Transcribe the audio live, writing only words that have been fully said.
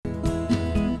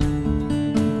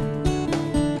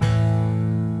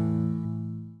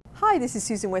Hi, this is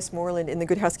Susan Westmoreland in the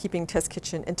Good Housekeeping Test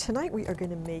Kitchen, and tonight we are going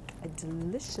to make a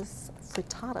delicious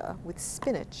frittata with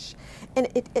spinach. And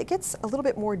it gets a little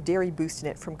bit more dairy boost in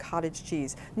it from cottage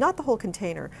cheese, not the whole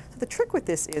container. So the trick with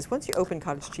this is once you open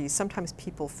cottage cheese, sometimes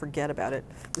people forget about it.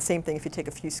 The same thing if you take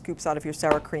a few scoops out of your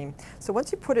sour cream. So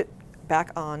once you put it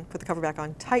back on, put the cover back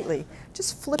on tightly,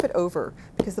 just flip it over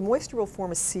because the moisture will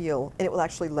form a seal and it will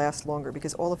actually last longer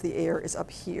because all of the air is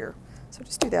up here. So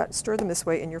just do that, stir them this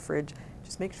way in your fridge.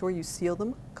 Just make sure you seal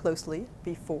them closely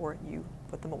before you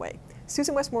put them away.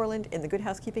 Susan Westmoreland in the Good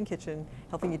Housekeeping Kitchen,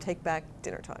 helping you take back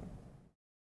dinner time.